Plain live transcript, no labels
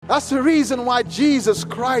That's the reason why Jesus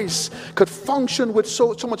Christ could function with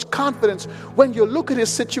so much confidence. When you look at his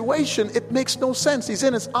situation, it makes no sense. He's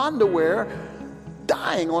in his underwear,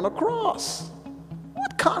 dying on a cross.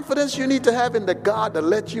 What confidence you need to have in the God to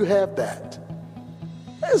let you have that?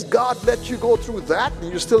 Has God let you go through that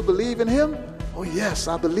and you still believe in him? Oh yes,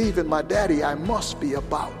 I believe in my daddy. I must be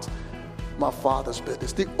about my father's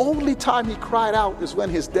business. The only time he cried out is when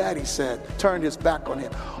his daddy turned his back on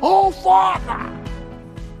him. Oh, Father,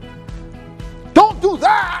 don't do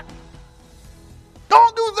that.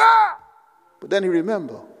 Don't do that. But then he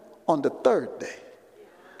remembered, on the third day,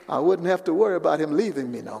 I wouldn't have to worry about him leaving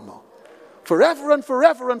me no more. Forever and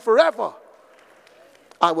forever and forever,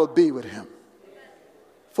 I will be with him.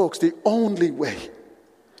 Folks, the only way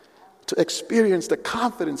to experience the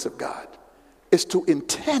confidence of God is to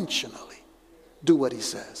intentionally do what he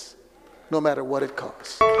says, no matter what it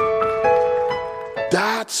costs.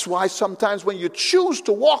 That's why sometimes when you choose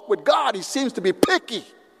to walk with God, he seems to be picky.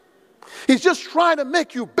 He's just trying to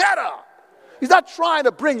make you better. He's not trying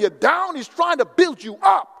to bring you down. He's trying to build you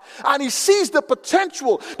up. And he sees the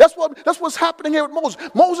potential. That's what's happening here with Moses.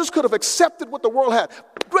 Moses could have accepted what the world had.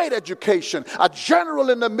 Great education, a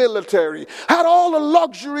general in the military, had all the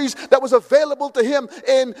luxuries that was available to him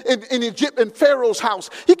in Egypt, in Pharaoh's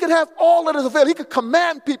house. He could have all that is available. He could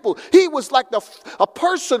command people. He was like a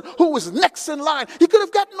person who was next in line. He could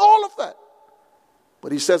have gotten all of that.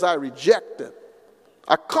 But he says, I reject it.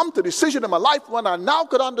 I come to a decision in my life when I now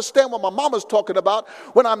could understand what my mama's talking about,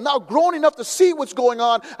 when I'm now grown enough to see what's going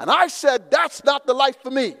on, and I said, that's not the life for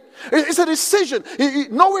me. It's a decision.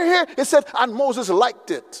 Nowhere here it said, and Moses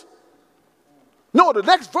liked it. No, the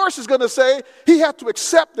next verse is going to say, he had to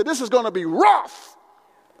accept that this is going to be rough.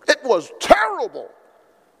 It was terrible.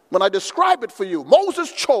 When I describe it for you,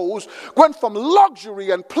 Moses went from luxury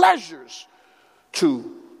and pleasures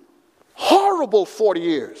to horrible 40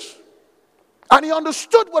 years. And he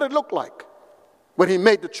understood what it looked like when he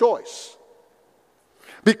made the choice.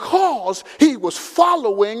 Because he was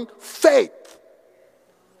following faith.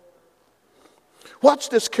 Watch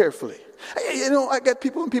this carefully. You know, I get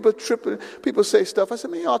people, when people tripping, people say stuff. I say,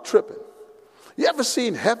 man, y'all tripping. You ever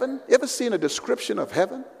seen heaven? You ever seen a description of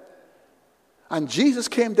heaven? And Jesus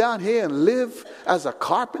came down here and lived as a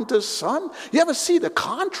carpenter's son? You ever see the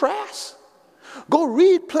contrast? Go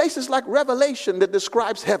read places like Revelation that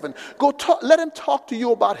describes heaven. Let him talk to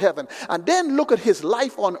you about heaven. And then look at his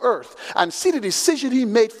life on earth and see the decision he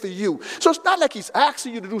made for you. So it's not like he's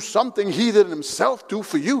asking you to do something he didn't himself do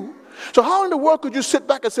for you. So how in the world could you sit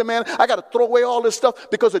back and say, man, I got to throw away all this stuff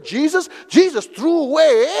because of Jesus? Jesus threw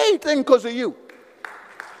away everything because of you.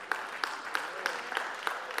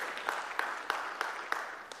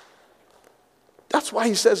 That's why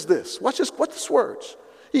he says this. Watch this words.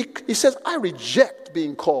 He says, I reject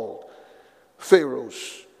being called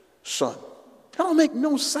Pharaoh's son. That don't make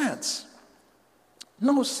no sense.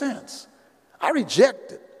 No sense. I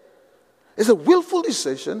reject it. It's a willful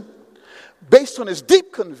decision based on his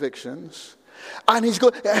deep convictions. And he's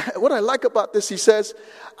going, what I like about this, he says,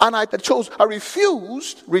 and I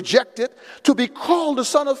rejected to be called the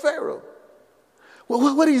son of Pharaoh.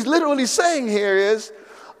 Well, what he's literally saying here is,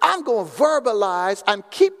 I'm going to verbalize and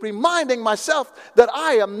keep reminding myself that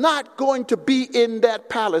I am not going to be in that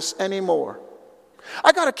palace anymore.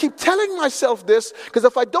 I got to keep telling myself this, because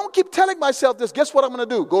if I don't keep telling myself this, guess what I'm going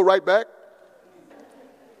to do? Go right back.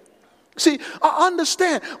 See, I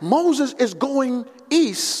understand. Moses is going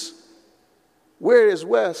east. Where is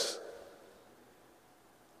west?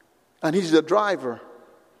 And he's the driver.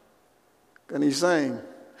 And he's saying,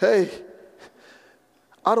 hey,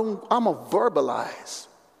 I'm going to verbalize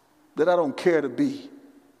that I don't care to be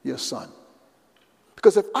your son.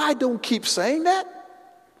 Because if I don't keep saying that,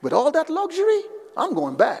 with all that luxury, I'm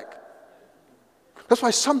going back. That's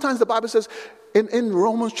why sometimes the Bible says in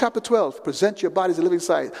Romans chapter 12, present your body as a living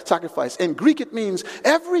sacrifice. In Greek it means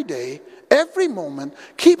every day, every moment,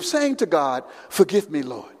 keep saying to God, forgive me,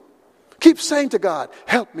 Lord. Keep saying to God,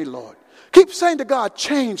 help me, Lord. Keep saying to God,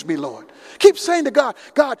 change me, Lord. Keep saying to God,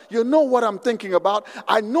 God, you know what I'm thinking about.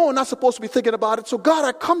 I know I'm not supposed to be thinking about it. So God,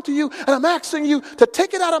 I come to you and I'm asking you to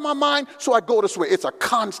take it out of my mind so I go this way. It's a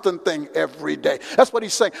constant thing every day. That's what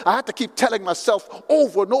he's saying. I have to keep telling myself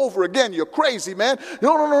over and over again, you're crazy, man.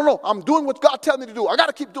 No. I'm doing what God tells me to do. I got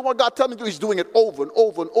to keep doing what God tells me to do. He's doing it over and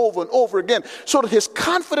over and over and over again so that his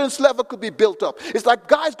confidence level could be built up. It's like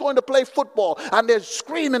guys going to play football and they're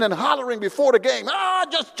screaming and hollering before the game.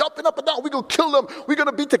 Just jumping up and down. We're going to kill them. We're going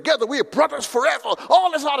to be together. We're brothers forever.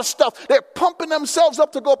 All this other stuff. They're pumping themselves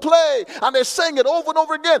up to go play. And they're saying it over and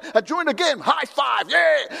over again. And during the game, high five.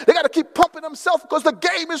 Yeah. They got to keep pumping themselves because the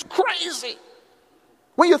game is crazy.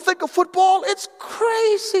 When you think of football, it's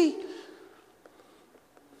crazy.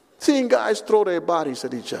 Seeing guys throw their bodies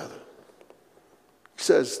at each other. He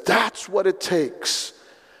says that's what it takes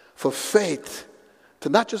for faith to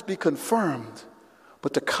not just be confirmed,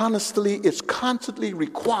 but to it's constantly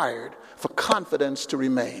required for confidence to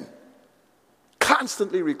remain.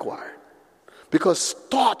 Constantly required. Because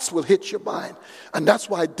thoughts will hit your mind. And that's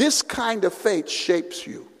why this kind of faith shapes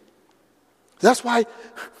you. That's why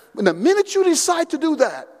when the minute you decide to do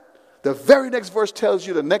that, the very next verse tells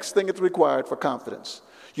you the next thing it's required for confidence.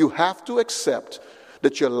 You have to accept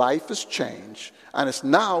that your life has changed and it's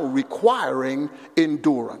now requiring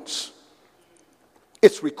endurance.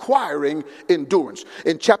 It's requiring endurance.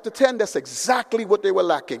 In chapter 10, that's exactly what they were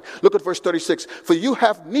lacking. Look at verse 36. For you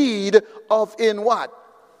have need of in what?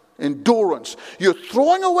 Endurance. You're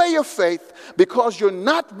throwing away your faith because you're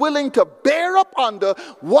not willing to bear up under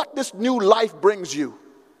what this new life brings you.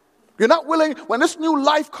 You're not willing, when this new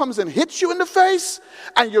life comes and hits you in the face,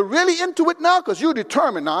 and you're really into it now because you're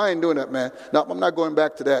determined. No, I ain't doing that, man. No, I'm not going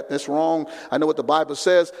back to that. That's wrong. I know what the Bible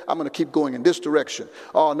says. I'm going to keep going in this direction.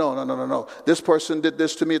 Oh, no. This person did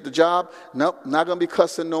this to me at the job. Nope, not going to be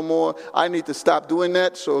cussing no more. I need to stop doing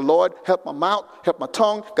that. So, Lord, help my mouth, help my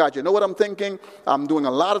tongue. God, you know what I'm thinking. I'm doing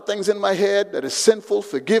a lot of things in my head that is sinful.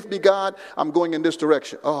 Forgive me, God. I'm going in this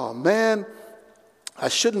direction. Oh, man. I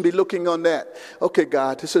shouldn't be looking on that. Okay,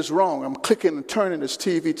 God, this is wrong. I'm clicking and turning this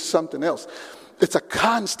TV to something else. It's a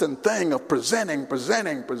constant thing of presenting.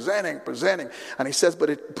 And he says, but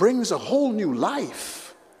it brings a whole new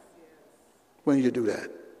life when you do that.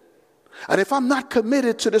 And if I'm not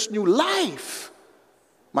committed to this new life,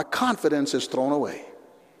 my confidence is thrown away.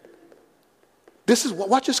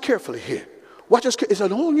 Watch this carefully here. It's a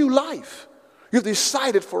whole new life. You've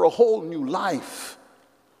decided for a whole new life.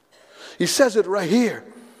 He says it right here.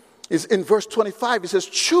 Is in verse 25. He says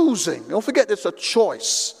choosing. Don't forget it's a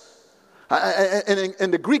choice. And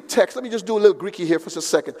in the Greek text, let me just do a little Greeky here for a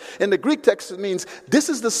second. In the Greek text, it means this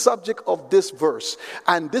is the subject of this verse.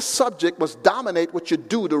 And this subject must dominate what you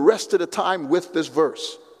do the rest of the time with this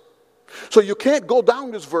verse. So you can't go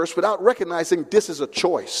down this verse without recognizing this is a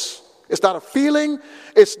choice. It's not a feeling.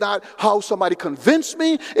 It's not how somebody convinced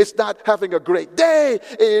me. It's not having a great day.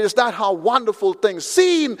 It is not how wonderful things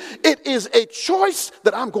seem. It is a choice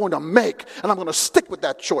that I'm going to make, and I'm going to stick with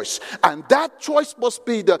that choice. And that choice must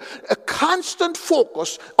be a constant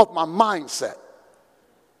focus of my mindset.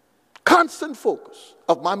 Constant focus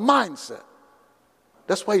of my mindset.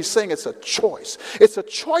 That's why he's saying it's a choice. It's a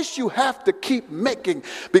choice you have to keep making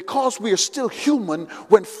because we are still human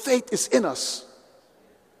when faith is in us.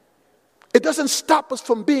 It doesn't stop us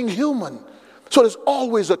from being human. So there's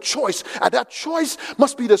always a choice. And that choice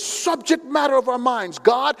must be the subject matter of our minds.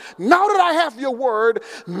 God, now that I have your word,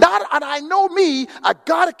 and I know me, I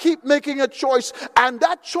got to keep making a choice. And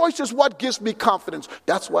that choice is what gives me confidence.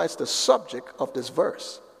 That's why it's the subject of this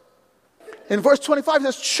verse. In verse 25, it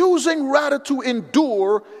says, choosing rather to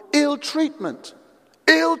endure ill treatment.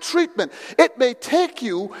 Ill treatment. It may take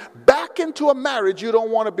you back into a marriage you don't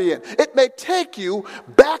want to be in. It may take you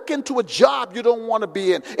back into a job you don't want to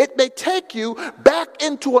be in. It may take you back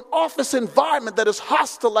into an office environment that is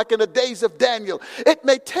hostile like in the days of Daniel. It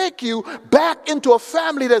may take you back into a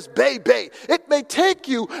family that's bay. It may take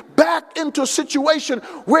you back into a situation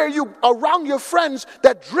where you are around your friends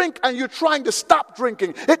that drink and you're trying to stop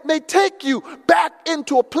drinking. It may take you back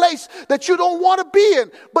into a place that you don't want to be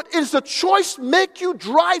in. But is the choice make you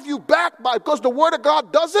drive you back because the word of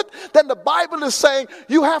God does it? Then the Bible is saying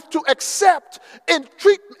you have to accept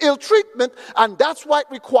ill treatment, and that's why it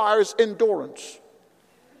requires endurance.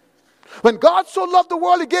 When God so loved the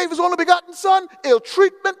world, he gave his only begotten son. Ill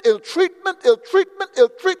treatment,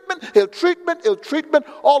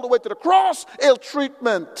 all the way to the cross. Ill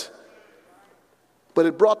treatment. But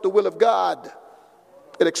it brought the will of God.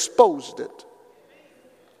 It exposed it.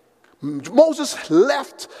 Moses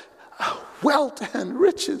left wealth and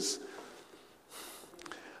riches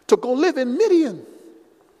to go live in Midian.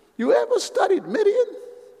 You ever studied Midian?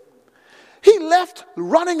 He left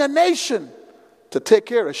running a nation to take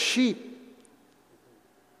care of sheep.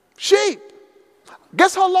 Sheep.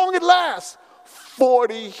 Guess how long it lasts?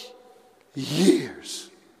 40 years.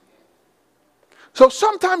 So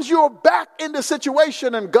sometimes you're back in the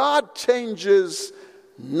situation and God changes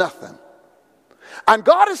nothing. And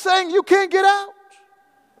God is saying you can't get out.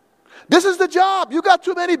 This is the job. You got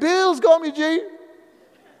too many bills, Gomi G.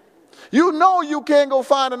 You know you can't go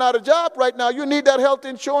find another job right now. You need that health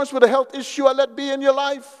insurance with a health issue I let be in your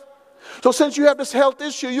life. So since you have this health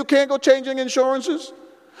issue, you can't go changing insurances.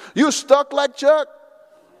 You're stuck like Chuck.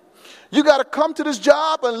 You got to come to this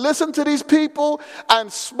job and listen to these people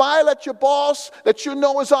and smile at your boss that you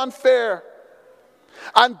know is unfair.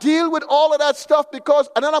 And deal with all of that stuff and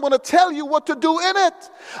then I'm going to tell you what to do in it.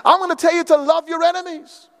 I'm going to tell you to love your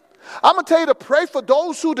enemies. I'm going to tell you to pray for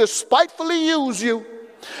those who despitefully use you.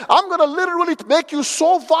 I'm going to literally make you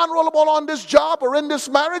so vulnerable on this job or in this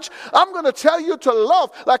marriage. I'm going to tell you to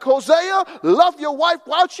love. Like Hosea, love your wife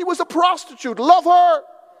while she was a prostitute. Love her.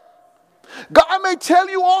 God may tell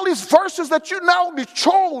you all these verses that you now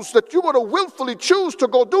chose, that you're going to willfully choose to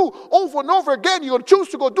go do over and over again. You're going to choose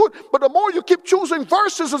to go do it. But the more you keep choosing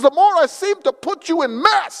verses, is the more I seem to put you in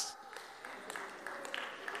mess.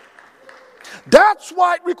 That's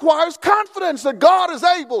why it requires confidence that God is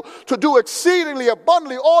able to do exceedingly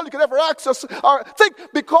abundantly all you could ever access or think,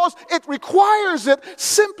 because it requires it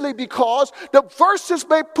simply because the verses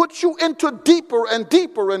may put you into deeper and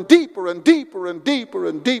deeper and deeper and deeper and deeper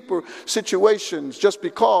and deeper situations just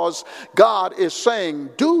because God is saying,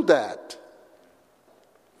 do that.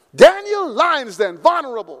 Daniel, lions then,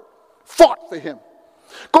 vulnerable, fought for him.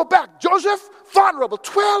 Go back, Joseph, vulnerable,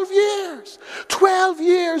 12 years. 12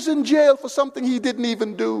 years in jail for something he didn't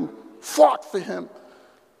even do. Fought for him.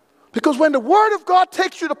 Because when the word of God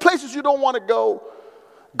takes you to places you don't want to go,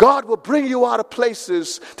 God will bring you out of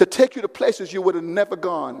places to take you to places you would have never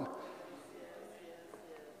gone.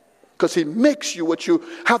 Because he makes you what you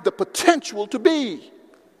have the potential to be.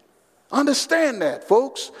 Understand that,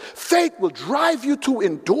 folks. Faith will drive you to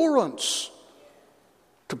endurance,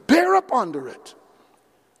 to bear up under it.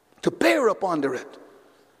 To bear up under it.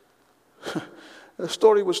 A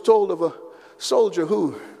story was told of a soldier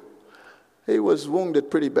he was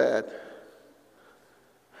wounded pretty bad.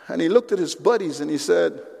 And he looked at his buddies and he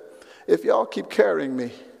said, if y'all keep carrying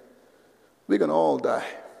me, we're going to all die.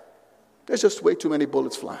 There's just way too many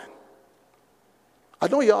bullets flying. I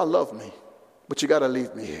know y'all love me, but you got to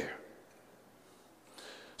leave me here.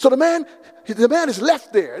 So the man is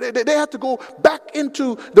left there. They had to go back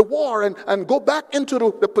into the war and go back into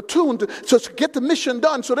the platoon to get the mission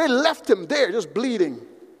done. So they left him there just bleeding.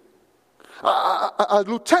 A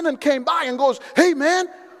lieutenant came by and goes, hey man,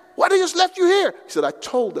 why they just left you here? He said, I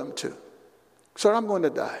told them to. Sir, I'm going to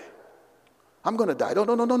die. I'm going to die.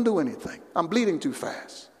 Don't do anything. I'm bleeding too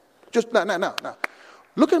fast. Just now.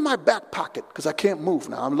 Look in my back pocket, because I can't move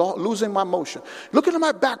now. I'm losing my motion. Look into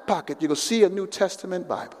my back pocket. You're going to see a New Testament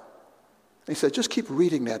Bible. He said, just keep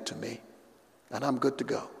reading that to me, and I'm good to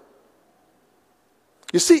go.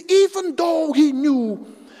 You see, even though he knew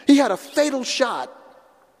he had a fatal shot,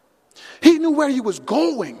 he knew where he was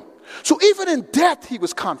going. So even in death, he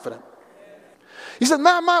was confident. He said,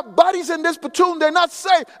 man, my buddies in this platoon, they're not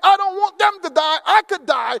safe. I don't want them to die. I could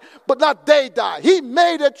die, but not they die. He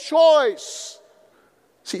made a choice.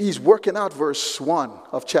 See, he's working out verse 1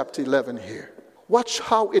 of chapter 11 here. Watch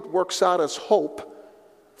how it works out as hope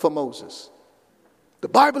for Moses. The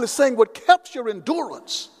Bible is saying what helps your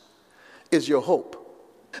endurance is your hope.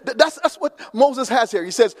 That's what Moses has here.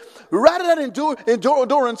 He says, rather than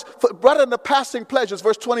endurance, rather than the passing pleasures,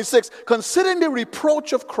 verse 26, considering the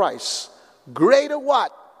reproach of Christ, greater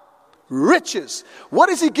what? Riches. What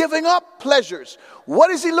is he giving up? Pleasures.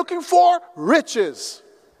 What is he looking for? Riches.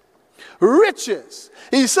 Riches.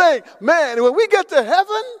 He's saying, man, when we get to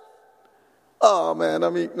heaven, oh man,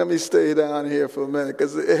 let me stay down here for a minute,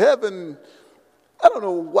 because heaven, I don't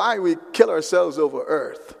know why we kill ourselves over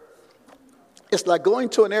earth. It's like going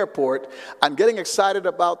to an airport and getting excited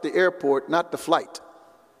about the airport, not the flight.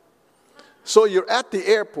 So you're at the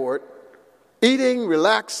airport, eating,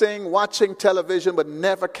 relaxing, watching television, but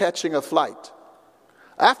never catching a flight.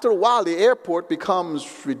 After a while, the airport becomes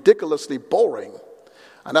ridiculously boring.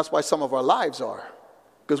 And that's why some of our lives are.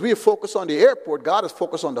 Because we are focused on the airport, God is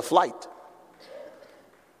focused on the flight.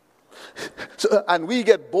 And we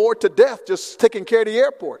get bored to death just taking care of the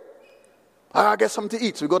airport. I get something to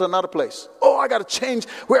eat, so we go to another place. Oh, I got to change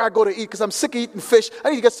where I go to eat because I'm sick of eating fish. I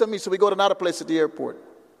need to get some meat, so we go to another place at the airport.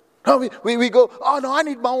 No, we go, oh no, I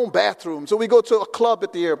need my own bathroom, so we go to a club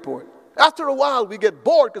at the airport. After a while, we get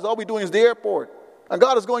bored because all we're doing is the airport. And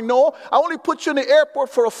God is going, no, I only put you in the airport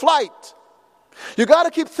for a flight. You got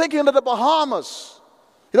to keep thinking of the Bahamas.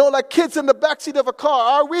 You know, like kids in the backseat of a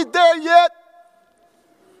car. Are we there yet?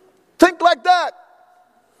 Think like that.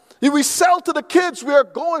 We sell to the kids. We are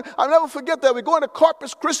going, I'll never forget that. We're going to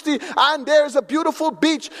Corpus Christi and there's a beautiful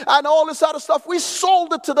beach and all this other stuff. We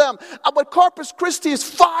sold it to them. But Corpus Christi is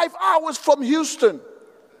 5 hours from Houston.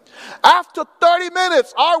 After 30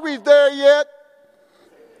 minutes, are we there yet?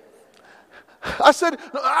 I said,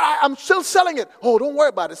 I'm still selling it. Oh, don't worry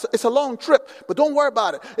about it. It's a long trip, but don't worry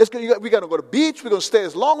about it. We're going to go to the beach. We're going to stay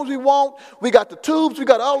as long as we want. We got the tubes. We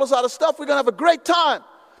got all this other stuff. We're going to have a great time.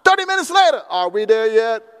 30 minutes later, are we there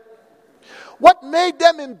yet? What made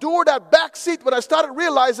them endure that back seat when I started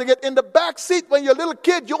realizing it? In the back seat, when you're a little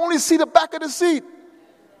kid, you only see the back of the seat.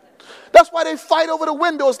 That's why they fight over the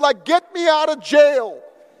windows like, get me out of jail.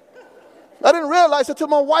 I didn't realize it until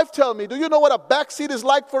my wife told me, do you know what a back seat is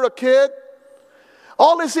like for a kid?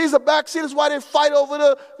 All they see is the back seat. Is why they fight over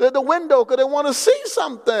the window, because they want to see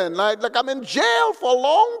something. Like I'm in jail for a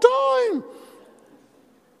long time.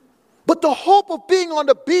 But the hope of being on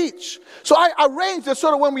the beach. So I arranged it so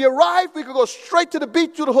that when we arrived, we could go straight to the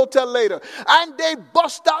beach to the hotel later. And they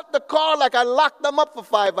bust out the car like I locked them up for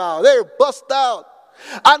 5 hours. They bust out.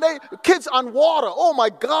 And kids on water. Oh my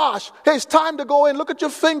gosh. Hey, it's time to go in. Look at your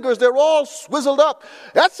fingers. They're all swizzled up.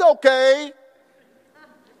 That's okay.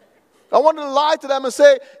 I wanted to lie to them and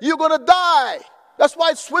say, you're going to die. That's why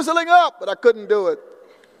it's swizzling up. But I couldn't do it.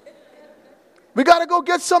 We got to go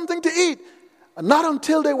get something to eat. Not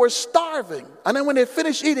until they were starving. And then when they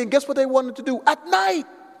finished eating, guess what they wanted to do? At night,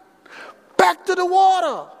 back to the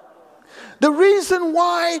water. The reason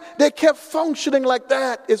why they kept functioning like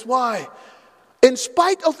that is why, in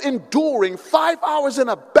spite of enduring 5 hours in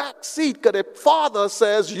a back seat, because their father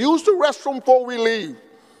says, use the restroom before we leave.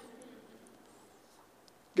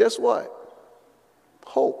 Guess what?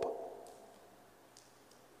 Hope.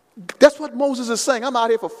 That's what Moses is saying. I'm out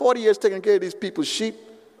here for 40 years taking care of these people's sheep.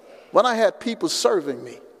 When I had people serving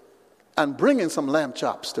me and bringing some lamb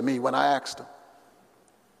chops to me when I asked them.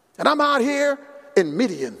 And I'm out here in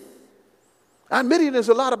Midian. And Midian is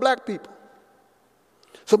a lot of black people.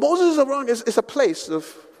 So Moses is a place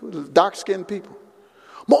of dark-skinned people.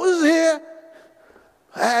 Moses is here.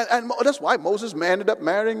 And that's why Moses ended up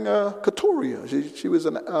marrying Keturah. She was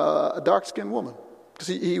a dark-skinned woman. Because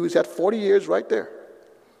he had 40 years right there.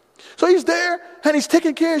 So he's there, and he's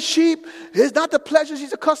taking care of sheep. It's not the pleasures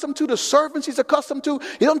he's accustomed to, the servants he's accustomed to.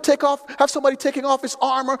 He don't have somebody taking off his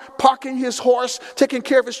armor, parking his horse, taking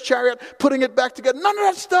care of his chariot, putting it back together. None of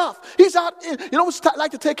that stuff. He's out, you know what it's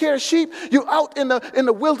like to take care of sheep? You're out in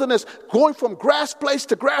the wilderness, going from grass place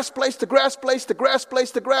to grass place to grass place to grass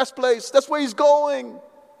place to grass place. That's where he's going.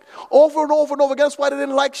 Over and over and over again. That's why they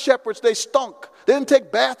didn't like shepherds. They stunk. They didn't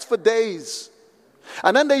take baths for days.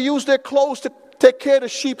 And then they used their clothes to take care of the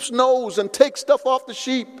sheep's nose and take stuff off the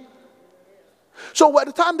sheep. So by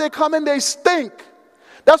the time they come in, they stink.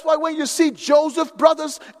 That's why when you see Joseph's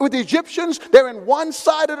brothers with the Egyptians, they're in one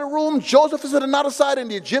side of the room, Joseph is in another side, and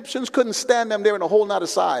the Egyptians couldn't stand them. They're in a whole nother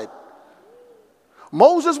side.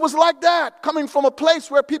 Moses was like that, coming from a place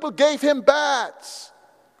where people gave him baths.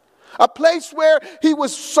 A place where he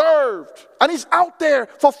was served. And he's out there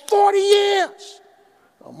for 40 years.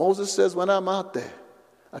 Well, Moses says, when I'm out there,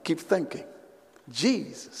 I keep thinking,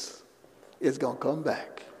 Jesus is going to come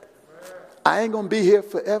back. I ain't going to be here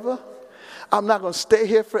forever. I'm not going to stay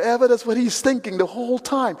here forever. That's what he's thinking the whole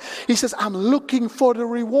time. He says, I'm looking for the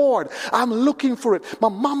reward. I'm looking for it. My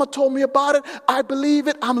mama told me about it. I believe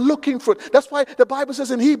it. I'm looking for it. That's why the Bible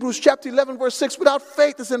says in Hebrews chapter 11 verse 6, without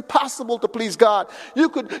faith it's impossible to please God. You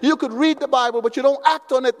could read the Bible, but you don't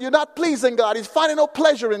act on it. You're not pleasing God. He's finding no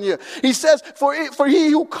pleasure in you. He says, for he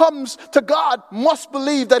who comes to God must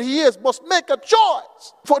believe that he is, must make a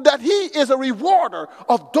choice. For that he is a rewarder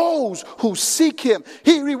of those who seek him.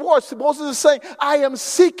 He rewards. Moses is saying, I am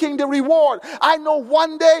seeking the reward. I know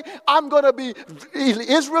one day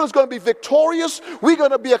Israel is going to be victorious. We're going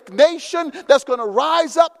to be a nation that's going to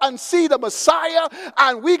rise up and see the Messiah.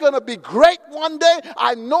 And we're going to be great one day.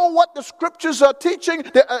 I know what the scriptures are teaching.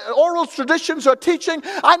 The oral traditions are teaching.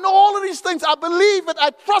 I know all of these things. I believe it. I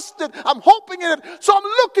trust it. I'm hoping in it. So I'm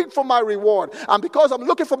looking for my reward. And because I'm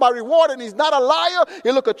looking for my reward and he's not a liar,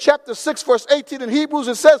 you look at chapter 6 verse 18 in Hebrews.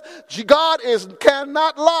 It says, God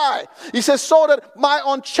cannot lie. He says, so that my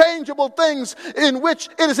unchangeable things in which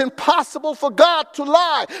it is impossible for God to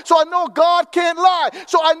lie. So I know God can't lie.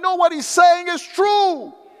 So I know what he's saying is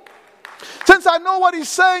true. Since I know what he's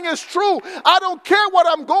saying is true, I don't care what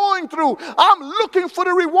I'm going through. I'm looking for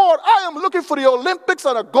the reward. I am looking for the Olympics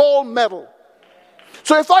and a gold medal.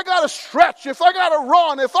 So if I got to stretch, if I got to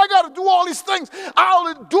run, if I got to do all these things, I'll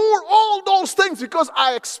endure all those things because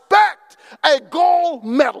I expect a gold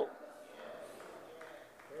medal.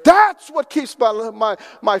 That's what keeps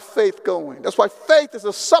my faith going. That's why faith is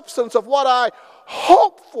the substance of what I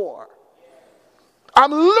hope for.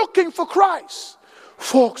 I'm looking for Christ.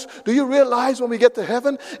 Folks, do you realize when we get to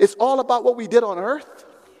heaven, it's all about what we did on earth?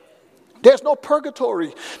 There's no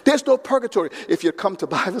purgatory. There's no purgatory. If you come to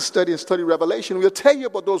Bible study and study Revelation, we'll tell you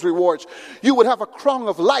about those rewards. You would have a crown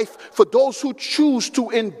of life for those who choose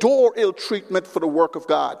to endure ill treatment for the work of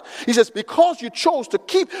God. He says, because you chose to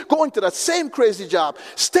keep going to that same crazy job,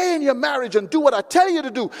 stay in your marriage and do what I tell you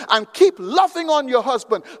to do, and keep loving on your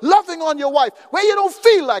husband, loving on your wife, where you don't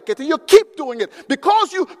feel like it, and you keep doing it.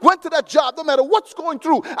 Because you went to that job, no matter what's going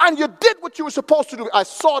through, and you did what you were supposed to do. I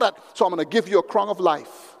saw that, so I'm going to give you a crown of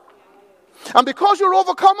life. And because you're an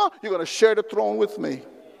overcomer, you're going to share the throne with me.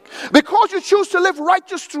 Because you choose to live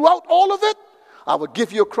righteous throughout all of it, I will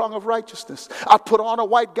give you a crown of righteousness. I'll put on a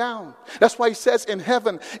white gown. That's why he says in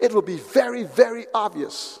heaven, it will be very, very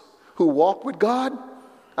obvious who walked with God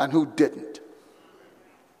and who didn't.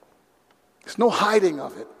 There's no hiding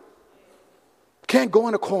of it. Can't go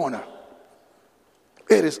in a corner.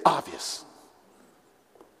 It is obvious.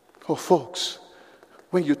 Oh, folks,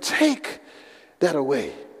 when you take that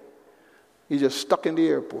away, you're just stuck in the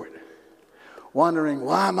airport, wondering,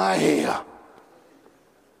 why am I here?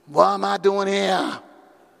 What am I doing here?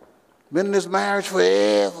 Been in this marriage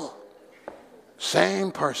forever.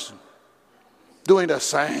 Same person, doing the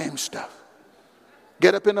same stuff.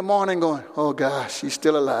 Get up in the morning going, oh gosh, she's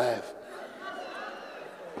still alive.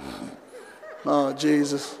 Oh,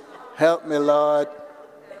 Jesus, help me, Lord.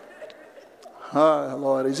 Oh,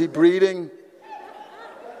 Lord, is he breathing?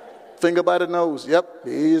 Finger by the nose. Yep,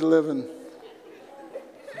 he's living.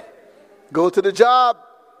 Go to the job.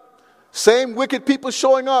 Same wicked people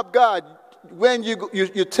showing up. God, when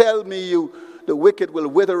you tell me the wicked will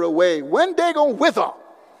wither away, when they gonna wither?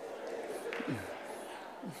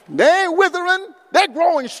 They ain't withering. They're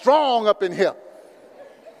growing strong up in here.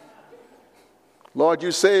 Lord,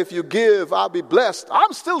 you say if you give, I'll be blessed.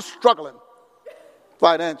 I'm still struggling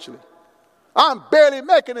financially. I'm barely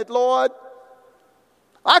making it, Lord.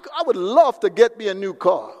 I would love to get me a new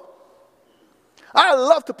car. I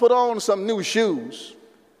love to put on some new shoes.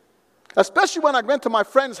 Especially when I went to my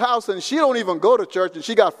friend's house and she don't even go to church and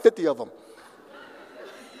she got 50 of them.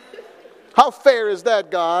 How fair is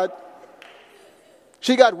that, God?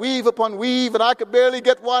 She got weave upon weave and I could barely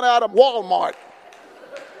get one out of Walmart.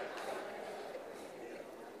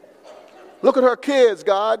 Look at her kids,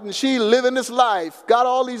 God, and she living this life. Got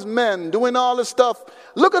all these men doing all this stuff.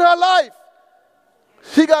 Look at her life.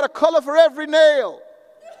 She got a color for every nail.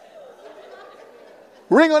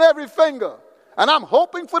 Ring on every finger. And I'm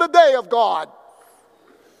hoping for the day of God.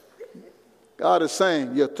 God is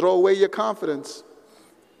saying, you throw away your confidence.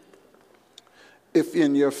 If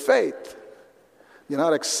in your faith, you're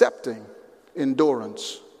not accepting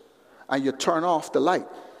endurance, and you turn off the light,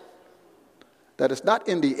 that it's not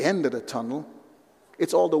in the end of the tunnel,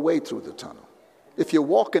 it's all the way through the tunnel. If you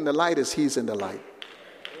walk in the light as he's in the light,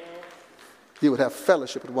 you would have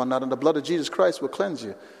fellowship with one another, and the blood of Jesus Christ will cleanse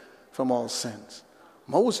you from all sins.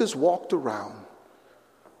 Moses walked around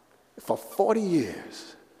for 40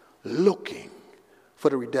 years looking for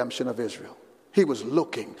the redemption of Israel. He was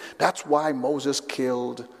looking. That's why Moses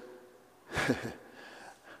killed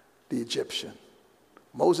the Egyptian.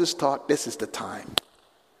 Moses thought this is the time.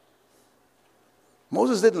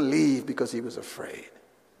 Moses didn't leave because he was afraid.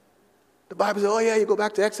 The Bible says, oh yeah, you go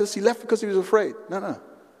back to Exodus, he left because he was afraid. No.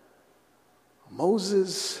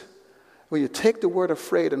 Moses, when you take the word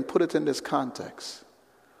afraid and put it in this context,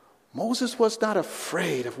 Moses was not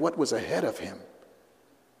afraid of what was ahead of him.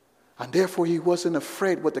 And therefore he wasn't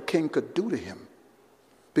afraid what the king could do to him.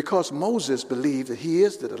 Because Moses believed that he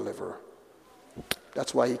is the deliverer.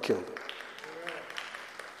 That's why he killed him.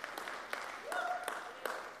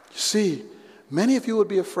 You see, many of you would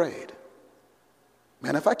be afraid.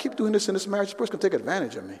 Man, if I keep doing this in this marriage, this person can take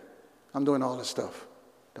advantage of me. I'm doing all this stuff.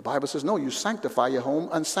 The Bible says, no, you sanctify your home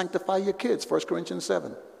and sanctify your kids. 1 Corinthians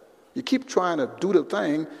 7. You keep trying to do the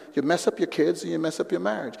thing, you mess up your kids and you mess up your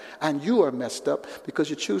marriage. And you are messed up because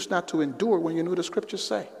you choose not to endure when you know the scriptures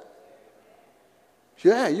say.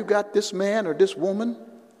 Yeah, you got this man or this woman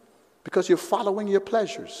because you're following your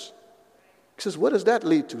pleasures. He says, what does that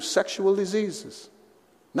lead to? Sexual diseases.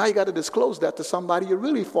 Now you got to disclose that to somebody you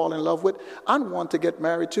really fall in love with and want to get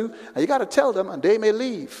married to. And you got to tell them and they may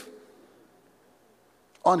leave.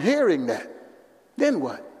 On hearing that, then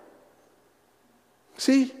what?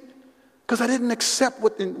 See? Because I didn't accept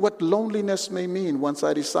what loneliness may mean once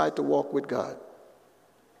I decide to walk with God.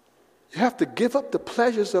 You have to give up the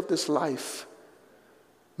pleasures of this life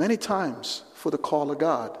many times for the call of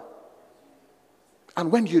God. And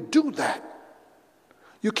when you do that,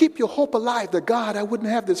 you keep your hope alive that God, I wouldn't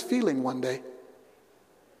have this feeling one day.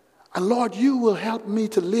 And Lord, you will help me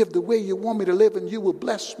to live the way you want me to live and you will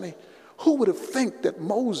bless me. Who would have think that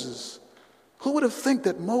Moses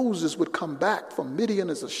would come back from Midian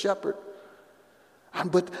as a shepherd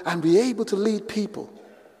and be able to lead people.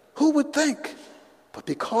 Who would think? But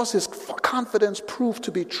because his confidence proved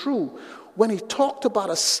to be true, when he talked about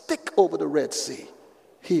a stick over the Red Sea,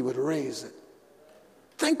 he would raise it.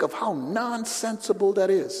 Think of how nonsensical that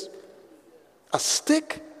is. A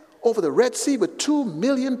stick over the Red Sea with 2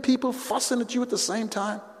 million people fussing at you at the same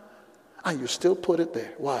time, and you still put it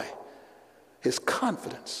there. Why? His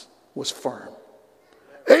confidence was firm.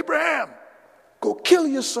 Abraham, go kill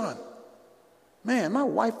your son. Man, my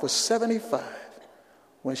wife was 75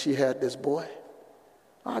 when she had this boy.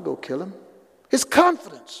 I'll go kill him. His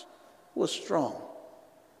confidence was strong.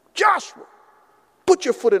 Joshua, put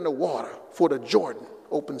your foot in the water for the Jordan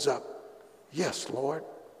opens up. Yes, Lord,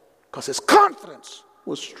 because his confidence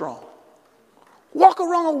was strong. Walk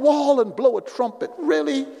around a wall and blow a trumpet.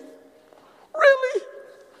 Really? Really?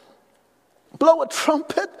 Blow a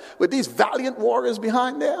trumpet with these valiant warriors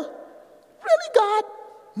behind there? Really, God?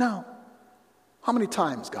 No. How many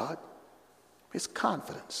times, God? His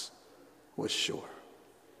confidence was sure.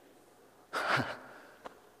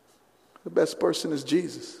 The best person is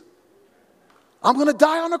Jesus. I'm going to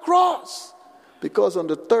die on the cross because on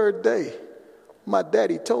the third day, my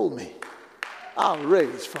daddy told me I'll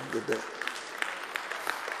raise from the dead.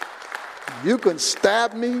 You can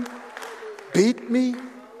stab me, beat me,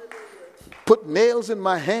 put nails in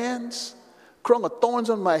my hands, crown of thorns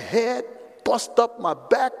on my head, bust up my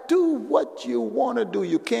back, do what you want to do.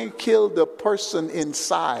 You can't kill the person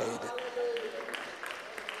inside.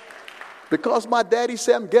 Because my daddy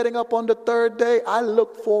said I'm getting up on the third day, I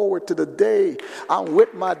look forward to the day I'm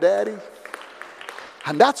with my daddy.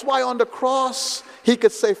 And that's why on the cross, he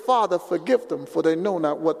could say, Father, forgive them, for they know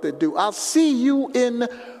not what they do. I'll see you in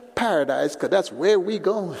paradise, because that's where we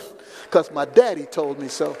going, because my daddy told me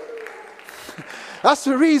so. That's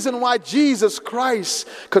the reason why Jesus Christ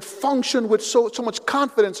could function with so much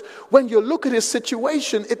confidence. When you look at his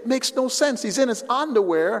situation, it makes no sense. He's in his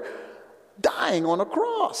underwear, dying on a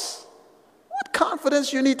cross. What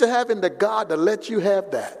confidence you need to have in the God that let you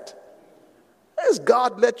have that? Has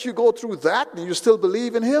God let you go through that and you still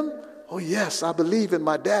believe in him? Oh yes, I believe in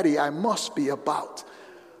my daddy. I must be about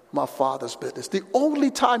my father's business. The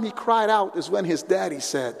only time he cried out is when his daddy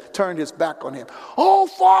turned his back on him. Oh,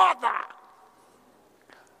 Father,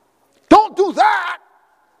 don't do that.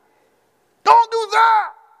 Don't do that.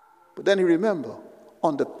 But then he remembered,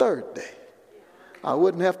 on the third day, I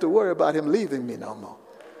wouldn't have to worry about him leaving me no more.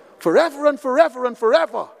 Forever and forever and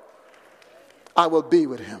forever, I will be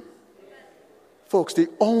with him. Folks, the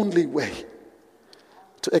only way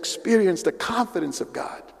to experience the confidence of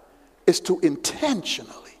God is to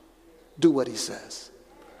intentionally do what he says,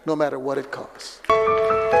 no matter what it costs.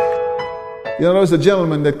 You know, there was a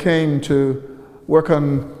gentleman that came to work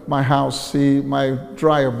on my house. My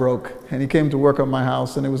dryer broke, and he came to work on my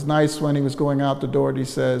house, and it was nice when he was going out the door, and he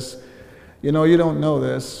says, you know, you don't know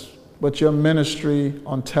this, but your ministry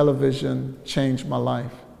on television changed my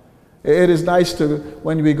life. It is nice to,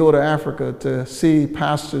 when we go to Africa, to see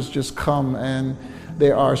pastors just come and they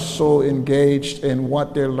are so engaged in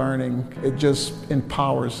what they're learning. It just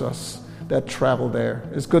empowers us that travel there.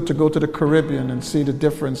 It's good to go to the Caribbean and see the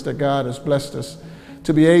difference that God has blessed us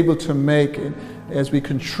to be able to make as we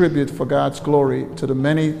contribute for God's glory to the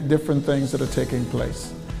many different things that are taking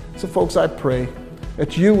place. So folks, I pray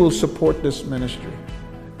that you will support this ministry.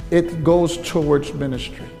 It goes towards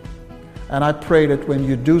ministry. And I pray that when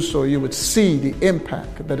you do so, you would see the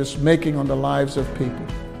impact that it's making on the lives of people.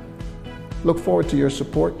 Look forward to your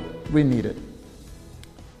support. We need it.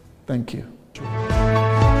 Thank you.